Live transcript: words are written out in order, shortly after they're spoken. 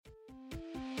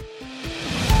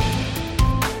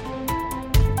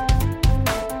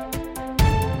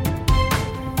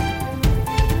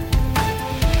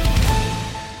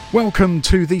Welcome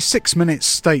to the 6 Minute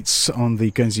States on the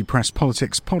Guernsey Press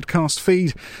Politics podcast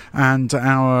feed and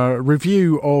our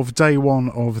review of day one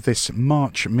of this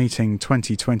March meeting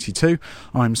 2022.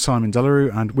 I'm Simon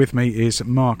Delarue and with me is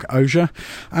Mark Osier.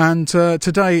 And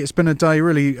today it's been a day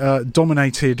really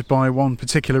dominated by one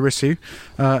particular issue,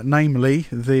 namely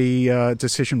the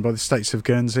decision by the States of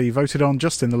Guernsey, voted on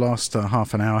just in the last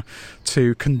half an hour,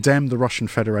 to condemn the Russian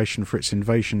Federation for its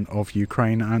invasion of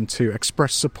Ukraine and to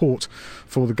express support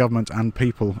for the government and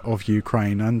people of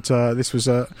Ukraine. And this was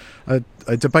a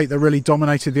debate that really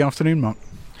dominated the afternoon, Mark.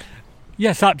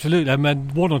 Yes, absolutely. I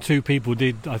mean, one or two people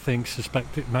did, I think,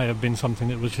 suspect it may have been something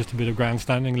that was just a bit of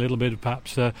grandstanding, a little bit of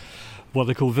perhaps what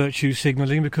they call virtue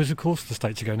signalling, because of course the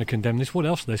states are going to condemn this. What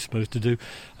else are they supposed to do?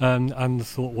 And the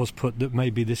thought was put that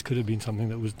maybe this could have been something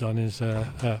that was done as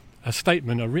a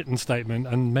statement, a written statement,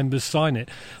 and members sign it.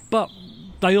 But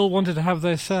they all wanted to have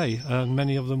their say, and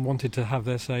many of them wanted to have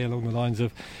their say along the lines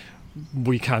of,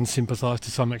 we can sympathise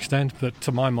to some extent, but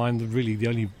to my mind, really the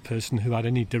only person who had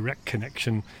any direct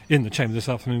connection in the chamber this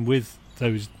afternoon with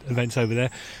those events over there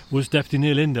was Deputy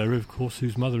Neil Linder, of course,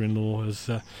 whose mother-in-law has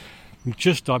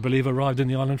just, I believe, arrived in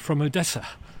the island from Odessa.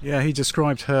 Yeah, he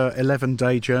described her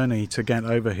 11-day journey to get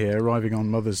over here, arriving on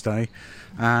Mother's Day,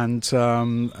 and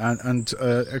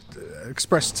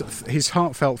expressed his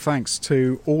heartfelt thanks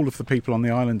to all of the people on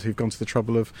the island who've gone to the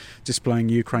trouble of displaying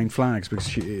Ukraine flags, because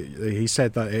he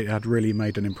said that it had really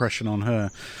made an impression on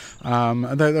her.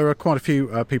 And there are quite a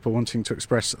few people wanting to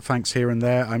express thanks here and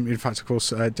there. In fact, of course,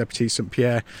 Deputy St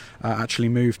Pierre actually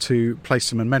moved to place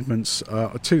some amendments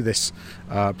to this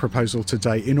proposal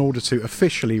today in order to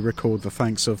officially record the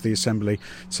thanks of the Assembly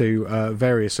to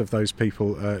various of those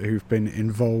people who've been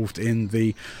involved in the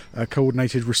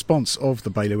coordinated response of the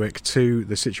bailiwick to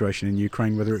the situation in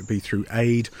Ukraine, whether it be through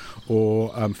aid or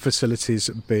facilities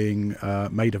being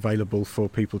made available for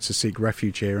people to seek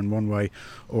refuge here in one way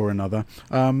or another.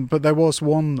 But there was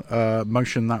one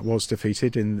motion that was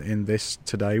defeated in this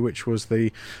today, which was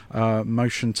the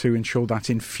motion to ensure that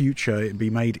in future it be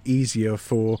made easier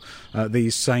for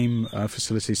these same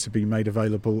facilities to be made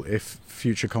available if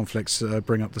future conflicts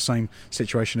bring up the same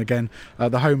situation again.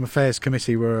 The Home Affairs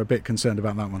Committee were a bit concerned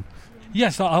about that one.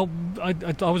 Yes, I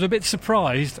was a bit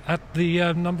surprised at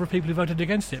the number of people who voted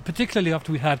against it, particularly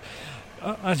after we had,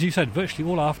 as you said, virtually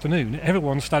all afternoon,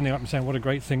 everyone standing up and saying what a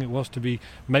great thing it was to be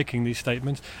making these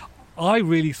statements. I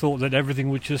really thought that everything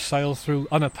would just sail through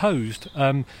unopposed,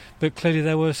 but clearly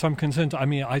there were some concerns. I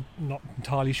mean, I'm not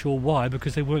entirely sure why,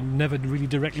 because they weren't never really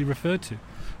directly referred to.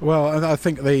 Well, I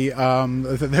think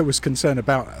there was concern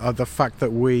about the fact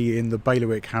that we in the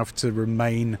bailiwick have to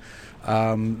remain,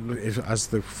 as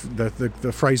the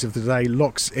phrase of the day,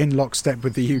 in lockstep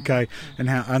with the UK,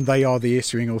 and they are the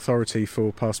issuing authority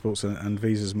for passports and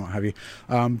visas and what have you.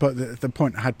 But the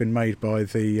point had been made by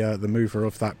the mover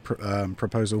of that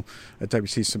proposal,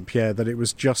 Deputy St Pierre, that it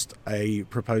was just a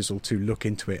proposal to look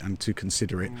into it and to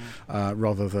consider it,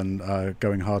 rather than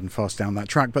going hard and fast down that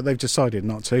track. But they've decided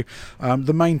not to.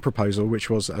 The main proposal, which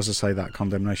was, as I say, that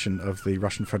condemnation of the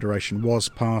Russian Federation, was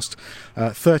passed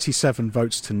 37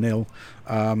 votes to nil.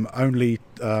 Only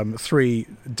 3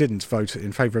 didn't vote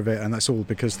in favour of it, and that's all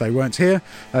because they weren't here.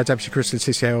 Deputy Chris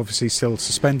Letitia obviously still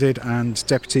suspended, and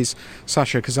Deputies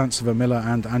Sasha Kazantseva-Miller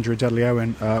and Andrew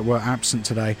Dudley-Owen were absent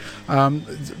today.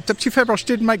 Deputy Febrosh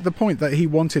did make the point that he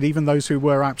wanted even those who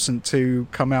were absent to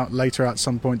come out later at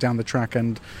some point down the track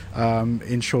and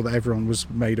ensure that everyone was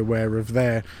made aware of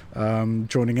their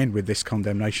joining in with this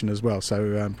condemnation as well.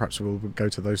 So perhaps we'll go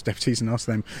to those deputies and ask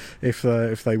them if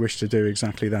they wish to do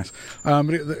exactly that.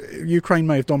 Ukraine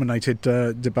may have dominated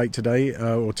debate today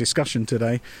or discussion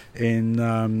today in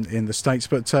the States,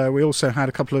 but we also had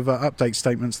a couple of update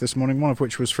statements this morning, one of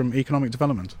which was from Economic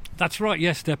Development. That's right,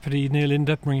 yes, Deputy Neil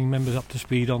Linder bringing members up to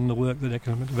speed on the work that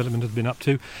Economic Development has been up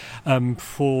to,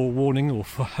 forewarning or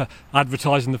for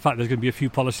advertising the fact there's going to be a few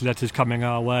policy letters coming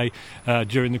our way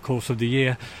during the course of the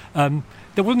year.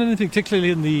 There wasn't anything particularly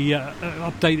in the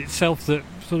update itself that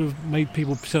sort of made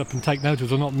people sit up and take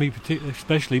notice, or not me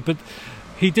especially, but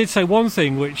he did say one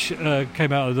thing which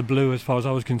came out of the blue as far as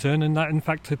I was concerned, and that in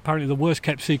fact apparently the worst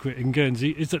kept secret in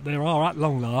Guernsey is that there are at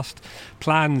long last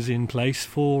plans in place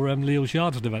for Leal's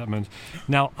Yards development.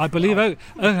 Now I believe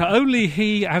only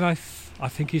he and I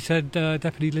think he said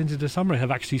Deputy Lindsay de Summery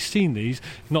have actually seen these.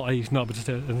 He's not just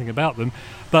anything about them,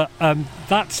 but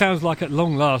that sounds like at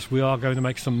long last we are going to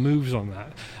make some moves on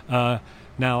that.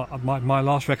 Now, my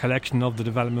last recollection of the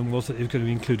development was that it was going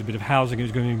to include a bit of housing, it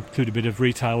was going to include a bit of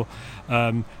retail.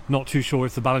 Not too sure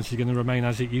if the balance is going to remain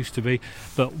as it used to be.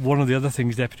 But one of the other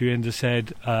things Deputy Ender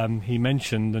said, he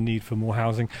mentioned the need for more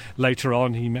housing. Later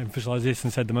on, he emphasised this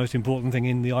and said the most important thing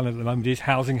in the island at the moment is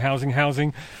housing.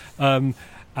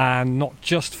 And not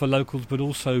just for locals, but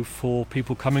also for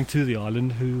people coming to the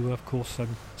island who, of course,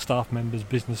 staff members,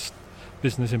 business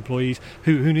employees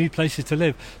who need places to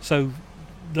live. So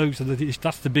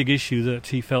that's the big issue that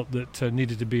he felt that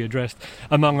needed to be addressed,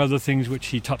 among other things which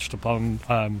he touched upon,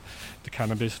 the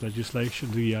cannabis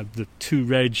legislation, the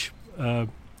 2-reg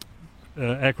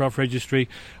aircraft registry,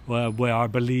 where I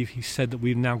believe he said that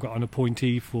we've now got an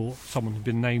appointee for someone who's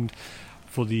been named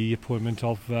for the appointment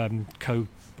of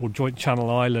Joint Channel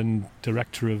Island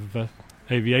Director of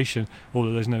Aviation,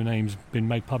 although there's no names been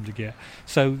made public yet.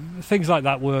 So things like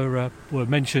that were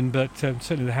mentioned, but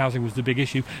certainly the housing was the big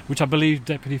issue, which I believe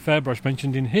Deputy Fairbrush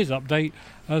mentioned in his update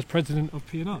as President of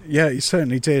P&R. Yeah, he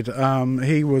certainly did.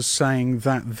 He was saying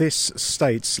that this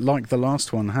state, like the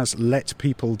last one, has let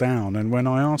people down. And when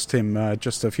I asked him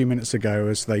just a few minutes ago,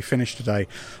 as they finished today,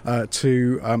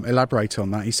 to elaborate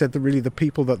on that, he said that really the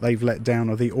people that they've let down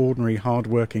are the ordinary,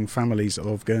 hard-working families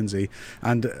of Guernsey,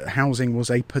 and housing was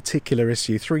a particular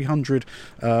issue. 300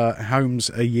 homes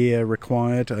a year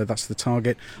required, that's the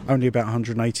target. Only about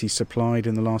 180 supplied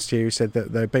in the last year. He said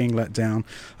that they're being let down.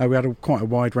 We had quite a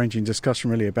wide-ranging discussion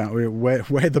really about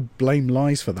where the blame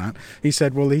lies for that. He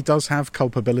said, well, he does have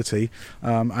culpability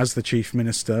as the Chief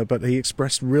Minister, but he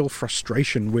expressed real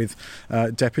frustration with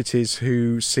deputies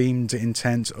who seemed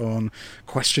intent on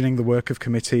questioning the work of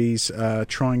committees,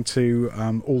 trying to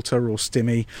alter or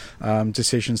stymie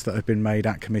decisions that have been made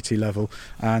at committee level.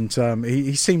 And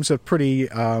he seems a pretty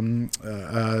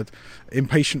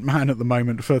impatient man at the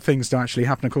moment for things to actually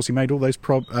happen. Of course, he made all those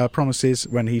promises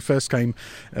when he first came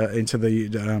into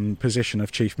the position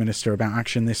of Chief Minister about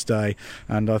action this day,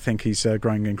 and I think he's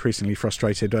growing increasingly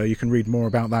frustrated. You can read more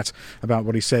about that, about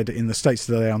what he said in the States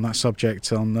Today on that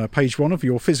subject on page 1 of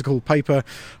your physical paper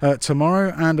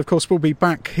tomorrow. And of course, we'll be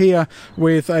back here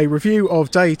with a review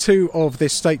of day 2 of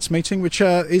this States meeting, which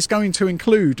is going to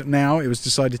include, now it was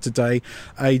decided today,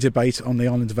 a debate on the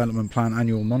Island Development Plan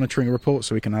annual monitoring report,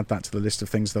 so we can add that to the list of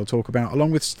things they'll talk about, along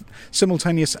with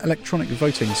simultaneous electronic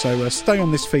voting. So stay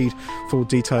on this feed for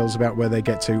details about where they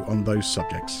get to on those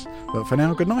subjects. But for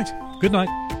now, good night. Good night.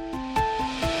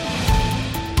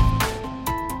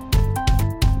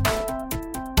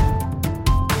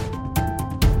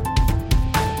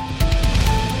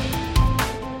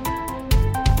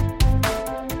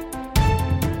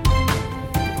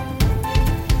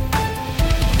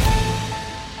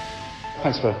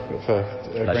 Thanks for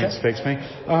agreeing to speak to me.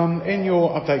 In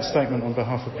your update statement on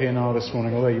behalf of P&R this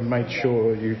morning, although you made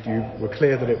sure you were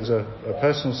clear that it was a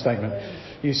personal statement,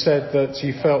 you said that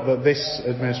you felt that this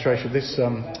administration, this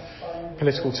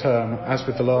political term, as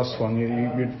with the last one,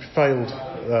 you'd failed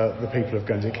the people of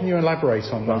Guernsey. Can you elaborate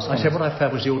on that? I said what I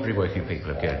felt was the ordinary working people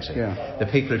of Guernsey. Yeah. The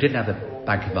people who didn't have the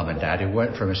bank of mum and dad, who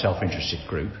weren't from a self-interested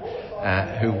group,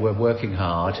 who were working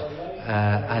hard,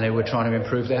 and who were trying to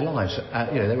improve their lives.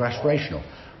 They were aspirational.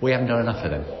 We haven't done enough for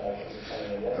them.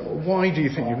 Why do you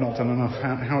think you've not done enough?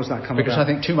 How has that come about? Because I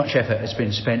think too much effort has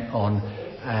been spent on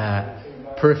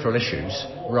peripheral issues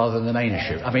rather than the main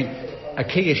issue. I mean, a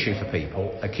key issue for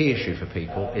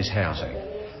people is housing.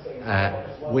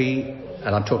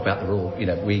 And I'm talking about the rule,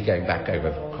 we going back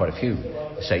over quite a few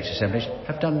states assemblies,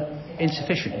 have done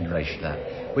insufficient in relation to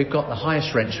that. We've got the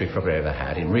highest rents we've probably ever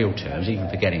had in real terms, even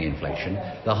forgetting inflation,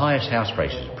 the highest house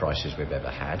prices we've ever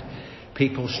had.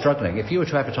 People struggling. If you were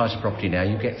to advertise a property now,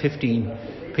 you get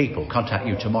 15 people contact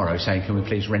you tomorrow saying, can we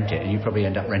please rent it? And you probably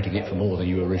end up renting it for more than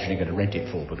you were originally going to rent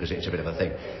it for, because it's a bit of a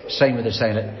thing. Same with the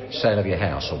sale of your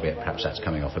house, albeit perhaps that's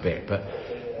coming off a bit. But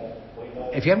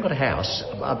if you haven't got a house,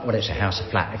 well, it's a house, a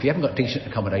flat, if you haven't got decent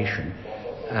accommodation,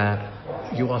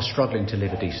 you are struggling to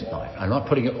live a decent life. I'm not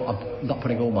putting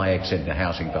all my eggs in the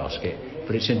housing basket,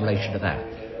 but it's in relation to that.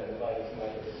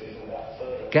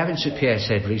 Gavin St Pierre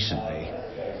said recently,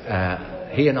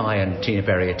 he and I and Tina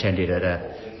Berry attended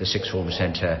at the Sixth Form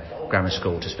Centre Grammar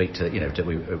School to speak to,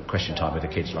 question time with the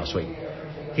kids last week.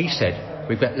 He said,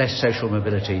 we've got less social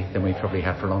mobility than we probably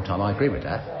had for a long time. I agree with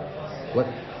that. Well,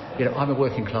 I'm a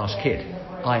working class kid.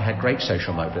 I had great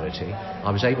social mobility.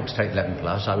 I was able to take 11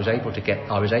 plus. I was able to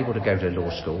go to law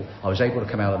school. I was able to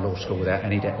come out of law school without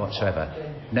any debt whatsoever.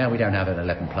 Now we don't have an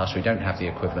 11 plus. We don't have the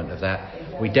equivalent of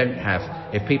that. We don't have.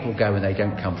 If people go and they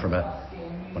don't come from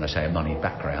when I say a money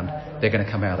background, they're going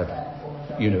to come out of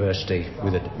university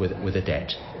with a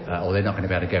debt, or they're not going to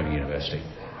be able to go to university.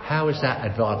 How is that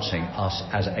advancing us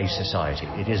as a society?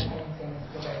 It isn't.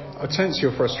 I sense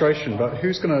your frustration, but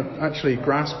who's going to actually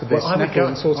grasp this nettle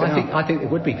and sort it out? I think there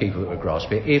would be people that would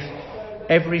grasp it if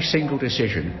every single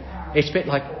decision. It's a bit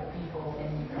like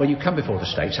when you come before the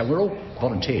states, and we're all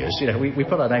volunteers. We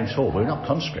put our names forward. We're not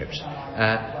conscripts.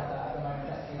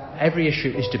 Every issue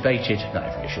is debated. Not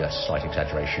every issue. That's a slight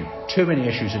exaggeration. Too many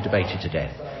issues are debated to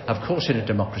death. Of course, in a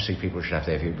democracy, people should have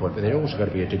their viewpoint, but there's also got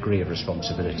to be a degree of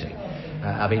responsibility.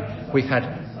 We've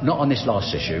had, not on this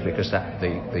last issue, because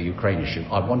the Ukraine issue,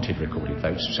 I wanted recorded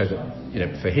votes so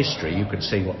that, for history, you could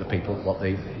see what the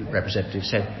representatives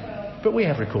said. But we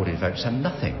have recorded votes and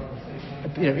nothing.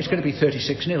 It's going to be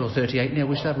 36-0 or 38-0.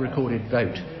 We still have a recorded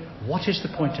vote. What is the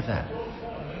point of that?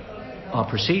 Our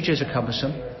procedures are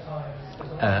cumbersome.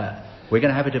 We're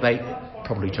going to have a debate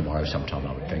probably tomorrow sometime,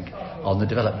 I would think, on the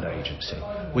development agency.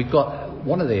 We've got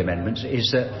one of the amendments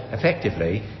is that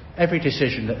effectively every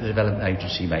decision that the development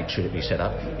agency makes, should it be set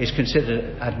up, is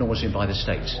considered ad nauseum by the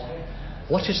states.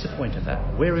 What is the point of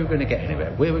that? Where are we going to get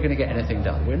anywhere? Where are we going to get anything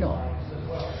done? We're not.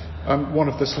 One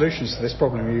of the solutions to this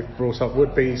problem you've brought up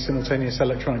would be simultaneous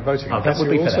electronic voting. That would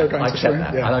be for that. I accept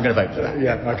that. Yeah. And I'm going to vote for that.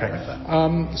 Okay.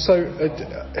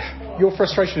 Your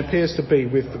frustration appears to be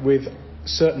with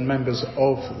certain members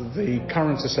of the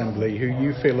current Assembly who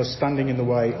you feel are standing in the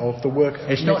way of the work of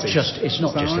It's not just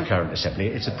right? the current Assembly,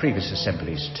 it's the previous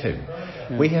Assemblies too.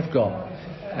 Yeah. We have got...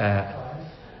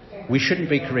 we shouldn't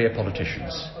be career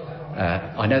politicians.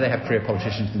 I know they have career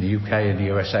politicians in the UK and the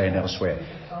USA and elsewhere.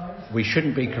 We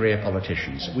shouldn't be career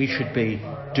politicians. We should be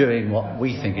doing what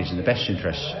we think is in the best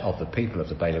interests of the people of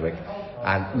the bailiwick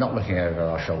and not looking over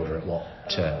our shoulder at what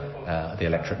the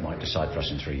electorate might decide for us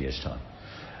in 3 years' time.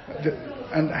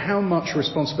 And how much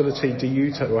responsibility do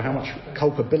you take, or how much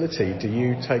culpability do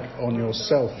you take on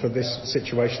yourself for this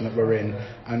situation that we're in?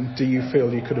 And do you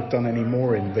feel you could have done any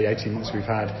more in the 18 months we've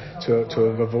had to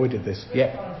have avoided this?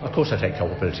 Yeah, of course I take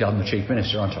culpability. I'm the Chief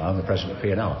Minister, aren't I? I'm the President of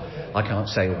P&R. I can't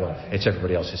say, well, it's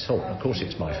everybody else's fault. Of course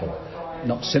it's my fault.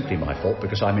 Not simply my fault,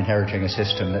 because I'm inheriting a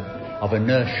system of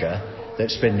inertia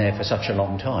that's been there for such a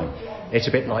long time. It's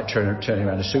a bit like turning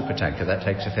around a supertanker. That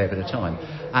takes a fair bit of time.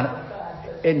 And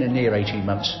in the near 18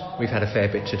 months, we've had a fair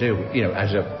bit to do,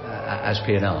 as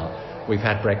P&R. We've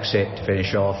had Brexit to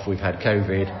finish off, we've had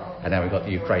COVID, and now we've got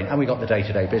the Ukraine, and we've got the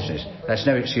day-to-day business. That's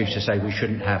no excuse to say we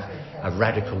shouldn't have a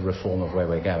radical reform of where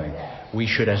we're going. We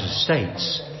should, as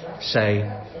states, say,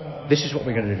 this is what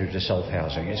we're going to do to solve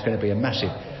housing. It's going to be a massive...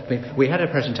 we had a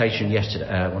presentation yesterday,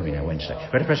 Wednesday.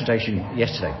 We had a presentation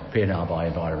yesterday, P&R by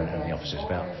Environment and the officers,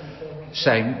 about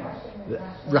saying,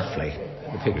 roughly,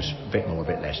 the figure's a bit more, a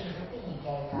bit less,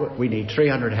 we need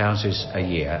 300 houses a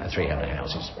year, 300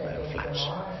 houses, flats,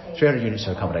 300 units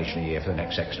of accommodation a year for the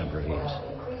next X number of years.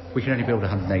 We can only build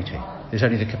 180. There's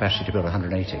only the capacity to build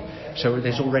 180. So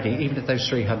there's already, even if those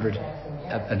 300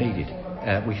 are needed,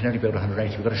 we can only build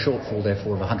 180. We've got a shortfall,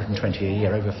 therefore, of 120 a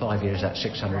year. Over 5 years, that's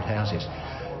 600 houses.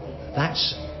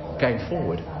 That's going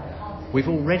forward. We've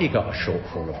already got a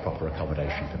shortfall of proper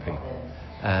accommodation for people.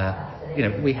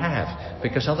 We have,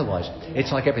 because otherwise,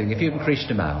 it's like everything. If you increase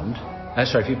demand...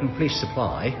 if you increase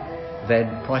supply,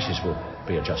 then prices will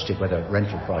be adjusted, whether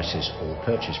rental prices or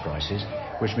purchase prices,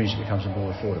 which means it becomes a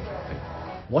more affordable thing.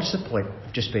 What's the point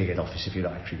of just being in office if you're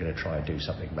not actually going to try and do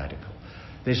something radical?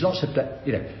 There's lots of,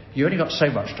 you only got so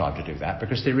much time to do that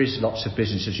because there is lots of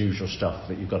business as usual stuff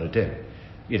that you've got to do.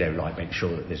 Like make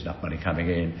sure that there's enough money coming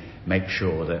in, make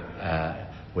sure that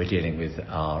we're dealing with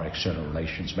our external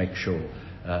relations, make sure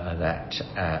that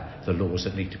the laws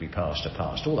that need to be passed are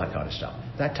passed, all that kind of stuff.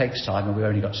 That takes time, and we've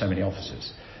only got so many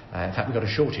officers. In fact, we've got a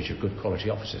shortage of good quality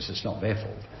officers. It's not their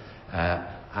fault.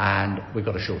 And we've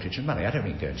got a shortage of money. I don't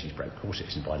mean Guernsey's broke. Of course it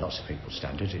isn't by lots of people's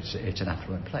standards. It's an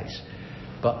affluent place.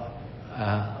 But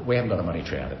we haven't got a money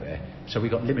tree out of there. So we've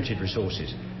got limited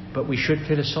resources. But we should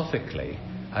philosophically,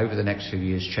 over the next few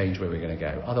years, change where we're going to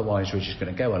go. Otherwise, we're just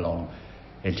going to go along.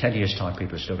 In 10 years' time,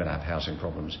 people are still going to have housing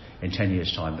problems. In 10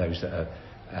 years' time, those that are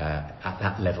at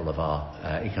that level of our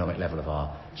economic level of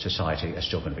our society are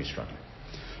still going to be struggling.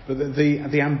 But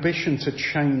the ambition to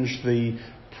change the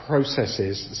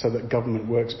processes so that government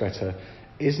works better,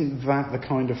 isn't that the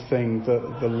kind of thing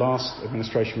that the last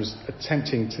administration was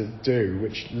attempting to do,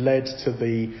 which led to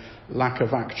the lack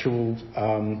of actual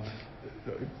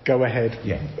go ahead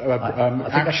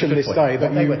action this day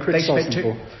that you criticised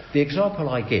them for? The example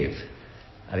I give,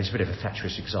 and it's a bit of a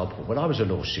fatuous example, when I was a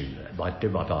law student, I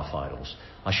did my bar finals,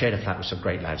 I shared a flat with some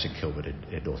great lads in Kilburn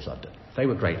in North London. They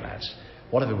were great lads.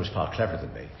 One of them was far cleverer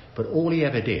than me, but all he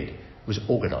ever did was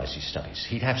organise his studies.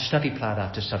 He'd have study plan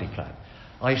after study plan.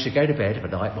 I used to go to bed of a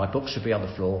night, my books would be on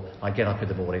the floor, I'd get up in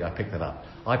the morning, I'd pick them up.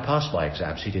 I passed my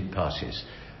exams, he didn't pass his.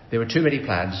 There were too many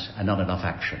plans and not enough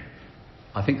action.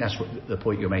 I think that's the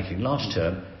point you're making. Last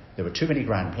term, there were too many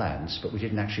grand plans, but we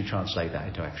didn't actually translate that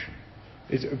into action.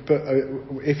 But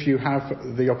if you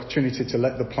have the opportunity to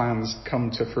let the plans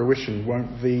come to fruition,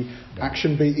 won't the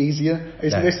action be easier?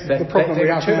 Isn't this the problem we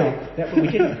have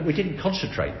now? We didn't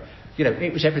concentrate. You know,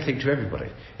 it was everything to everybody.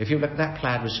 If you look, that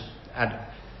plan was,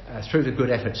 through the good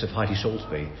efforts of Heidi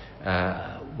Salisbury,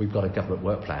 we've got a government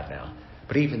work plan now.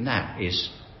 But even that is,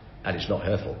 and it's not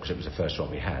her fault because it was the first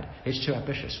one we had, it's too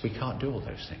ambitious. We can't do all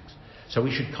those things. So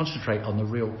we should concentrate on the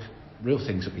real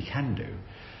things that we can do,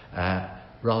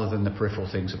 rather than the peripheral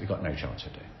things that we've got no chance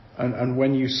of doing. And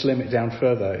when you slim it down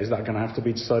further, is that going to have to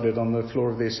be decided on the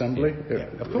floor of the Assembly? Yeah,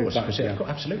 of course,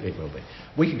 absolutely it will be.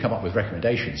 We can come up with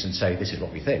recommendations and say this is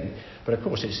what we think, but of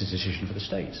course it's a decision for the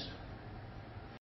states.